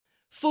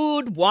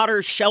Food,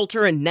 water,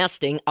 shelter, and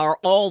nesting are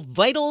all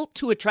vital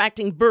to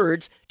attracting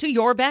birds to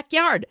your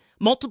backyard.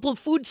 Multiple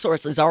food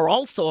sources are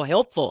also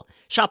helpful.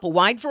 Shop a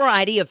wide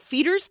variety of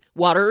feeders,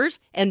 waterers,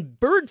 and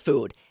bird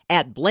food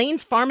at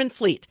Blaine's Farm and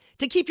Fleet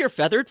to keep your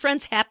feathered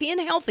friends happy and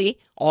healthy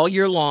all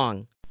year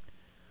long.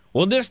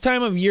 Well, this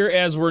time of year,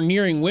 as we're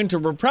nearing winter,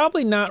 we're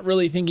probably not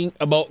really thinking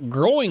about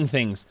growing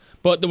things.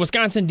 But the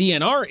Wisconsin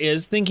DNR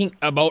is thinking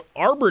about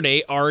Arbor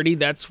Day already.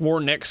 That's for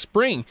next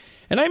spring.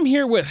 And I'm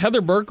here with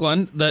Heather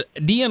Birkeland, the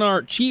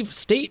DNR Chief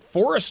State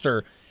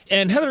Forester.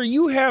 And Heather,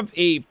 you have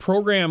a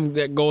program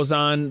that goes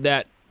on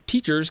that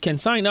teachers can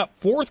sign up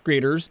fourth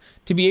graders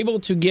to be able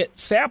to get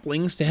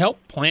saplings to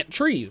help plant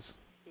trees.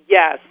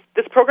 Yes,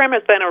 this program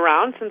has been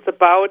around since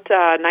about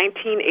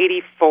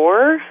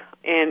 1984,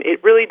 and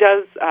it really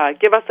does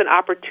give us an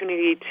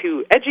opportunity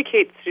to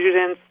educate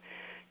students,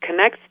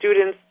 connect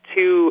students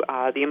to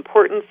the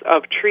importance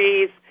of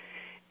trees,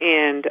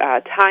 and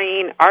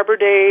tying Arbor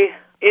Day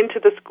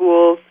into the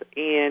schools,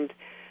 and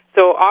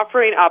so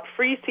offering up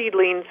free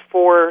seedlings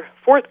for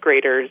fourth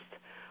graders,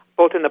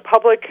 both in the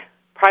public,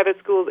 private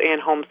schools,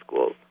 and home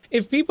schools.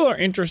 If people are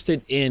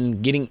interested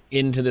in getting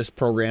into this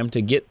program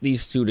to get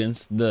these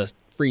students the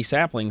free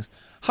saplings,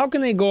 how can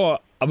they go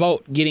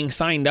about getting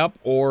signed up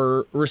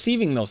or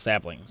receiving those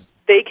saplings?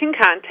 They can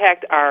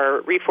contact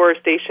our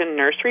reforestation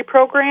nursery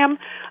program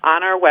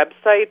on our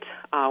website.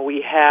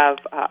 We have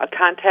a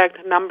contact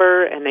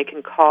number, and they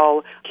can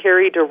call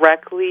Carrie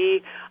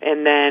directly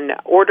and then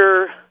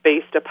order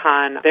based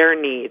upon their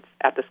needs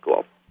at the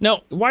school.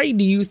 Now, why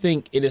do you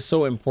think it is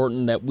so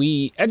important that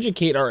we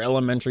educate our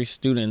elementary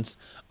students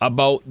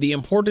about the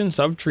importance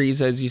of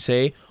trees, as you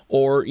say,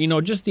 or,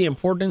 just the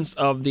importance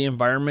of the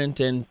environment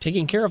and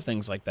taking care of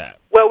things like that?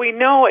 Well, we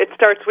know it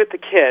starts with the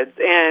kids,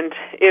 and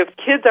if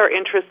kids are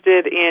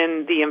interested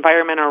in the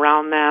environment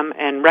around them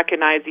and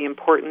recognize the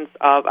importance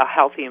of a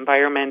healthy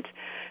environment,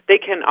 they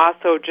can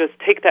also just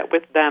take that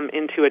with them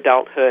into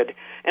adulthood,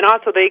 and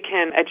also they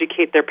can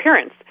educate their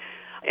parents.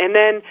 And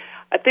then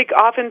I think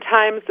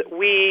oftentimes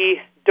we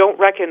don't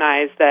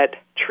recognize that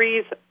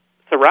trees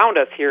surround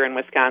us here in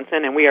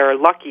Wisconsin, and we are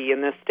lucky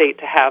in this state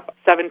to have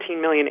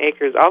 17 million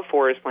acres of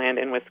forest land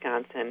in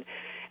Wisconsin.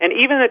 And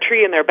even the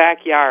tree in their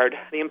backyard,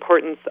 the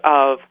importance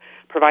of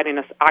providing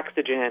us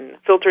oxygen,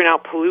 filtering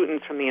out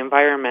pollutants from the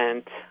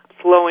environment,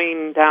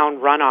 slowing down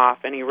runoff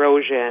and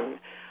erosion,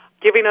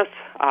 giving us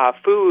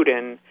food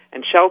and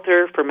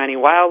shelter for many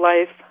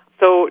wildlife.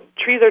 So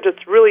trees are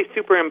just really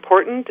super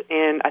important,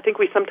 and I think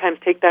we sometimes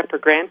take that for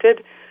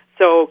granted.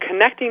 So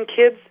connecting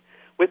kids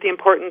with the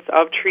importance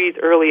of trees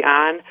early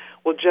on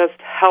will just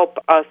help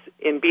us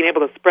in being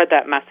able to spread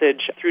that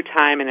message through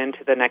time and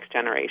into the next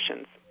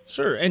generations.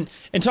 Sure. And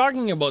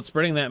talking about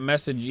spreading that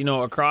message,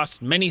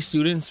 across many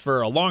students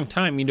for a long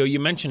time, you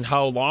mentioned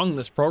how long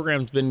this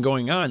program's been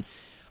going on.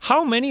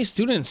 How many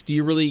students do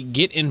you really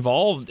get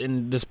involved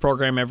in this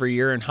program every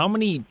year, and how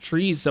many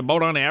trees,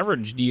 about on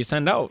average, do you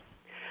send out?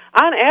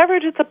 On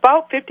average, it's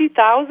about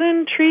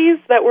 50,000 trees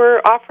that we're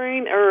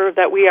offering or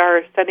that we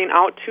are sending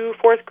out to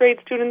fourth grade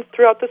students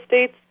throughout the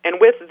state.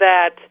 And with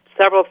that,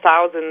 several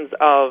thousands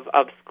of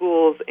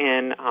schools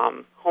and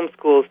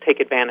homeschools take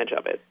advantage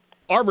of it.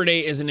 Arbor Day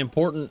is an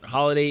important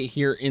holiday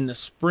here in the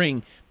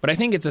spring, but I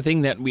think it's a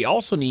thing that we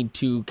also need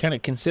to kind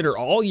of consider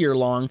all year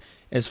long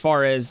as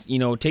far as,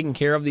 taking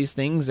care of these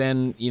things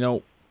and,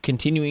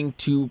 continuing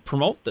to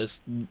promote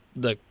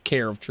the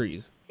care of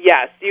trees.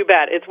 Yes, you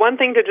bet. It's one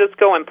thing to just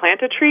go and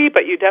plant a tree,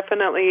 but you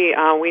definitely,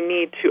 we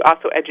need to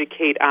also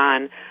educate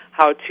on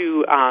how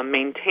to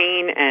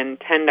maintain and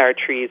tend our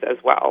trees as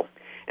well.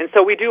 And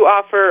so we do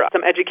offer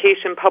some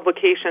education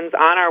publications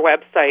on our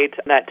website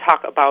that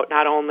talk about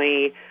not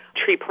only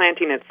tree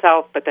planting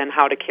itself, but then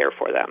how to care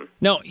for them.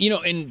 Now,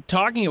 in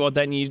talking about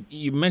that, and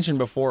you mentioned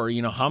before,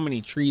 how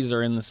many trees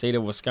are in the state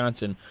of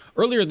Wisconsin.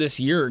 Earlier this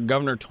year,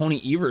 Governor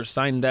Tony Evers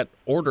signed that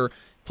order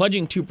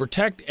pledging to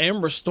protect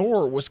and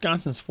restore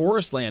Wisconsin's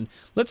forest land.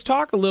 Let's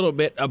talk a little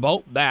bit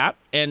about that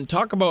and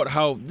talk about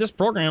how this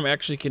program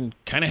actually can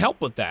kind of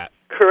help with that.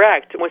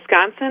 Correct.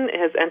 Wisconsin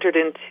has entered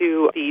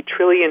into the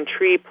Trillion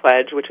Tree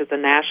Pledge, which is a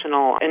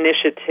national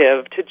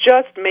initiative to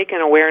just make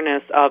an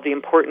awareness of the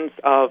importance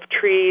of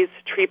trees,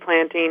 tree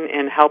planting,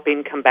 and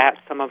helping combat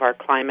some of our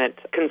climate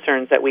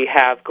concerns that we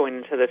have going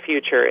into the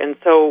future. And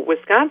so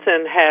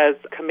Wisconsin has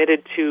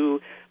committed to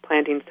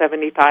planting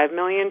 75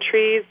 million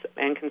trees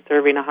and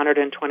conserving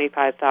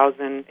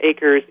 125,000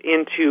 acres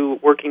into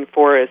working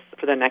forests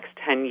for the next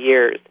 10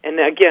 years. And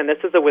again, this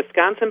is a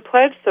Wisconsin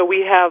pledge, so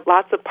we have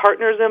lots of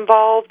partners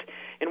involved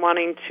in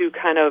wanting to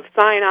kind of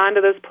sign on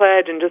to this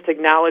pledge and just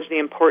acknowledge the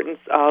importance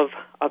of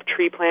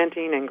tree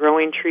planting and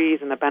growing trees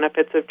and the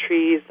benefits of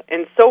trees.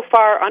 And so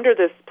far, under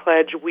this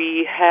pledge,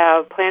 we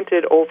have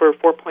planted over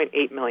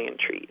 4.8 million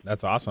trees.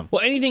 That's awesome.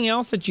 Well, anything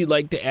else that you'd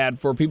like to add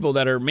for people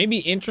that are maybe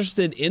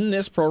interested in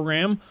this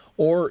program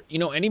or,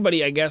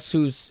 anybody, I guess,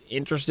 who's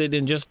interested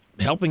in just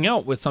helping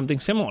out with something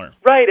similar?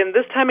 Right, and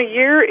this time of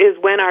year is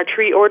when our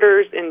tree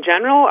orders in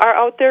general are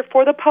out there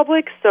for the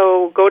public,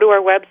 so go to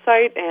our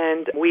website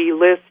and we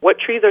list what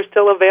trees are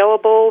still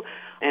available,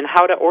 and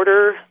how to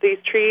order these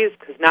trees,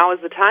 because now is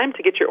the time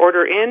to get your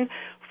order in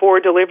for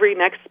delivery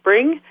next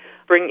spring.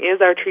 Spring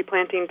is our tree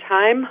planting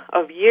time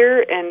of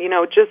year, and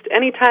just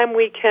any time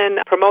we can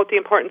promote the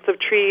importance of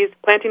trees,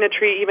 planting a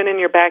tree even in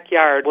your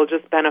backyard will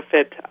just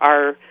benefit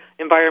our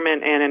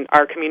environment and in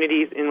our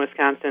communities in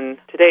Wisconsin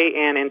today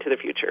and into the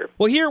future.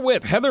 Well, here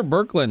with Heather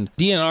Birkeland,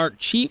 DNR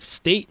Chief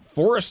State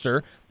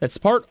Forester, that's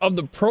part of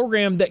the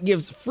program that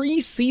gives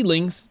free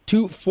seedlings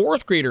to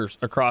fourth graders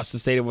across the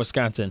state of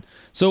Wisconsin.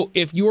 So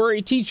if you are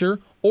a teacher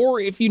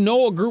or if you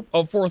know a group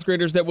of fourth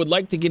graders that would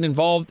like to get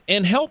involved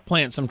and help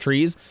plant some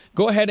trees,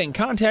 go ahead and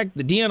contact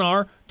the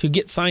DNR to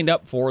get signed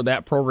up for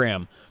that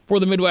program. For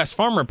the Midwest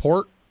Farm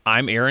Report,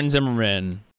 I'm Aaron Zimmerman.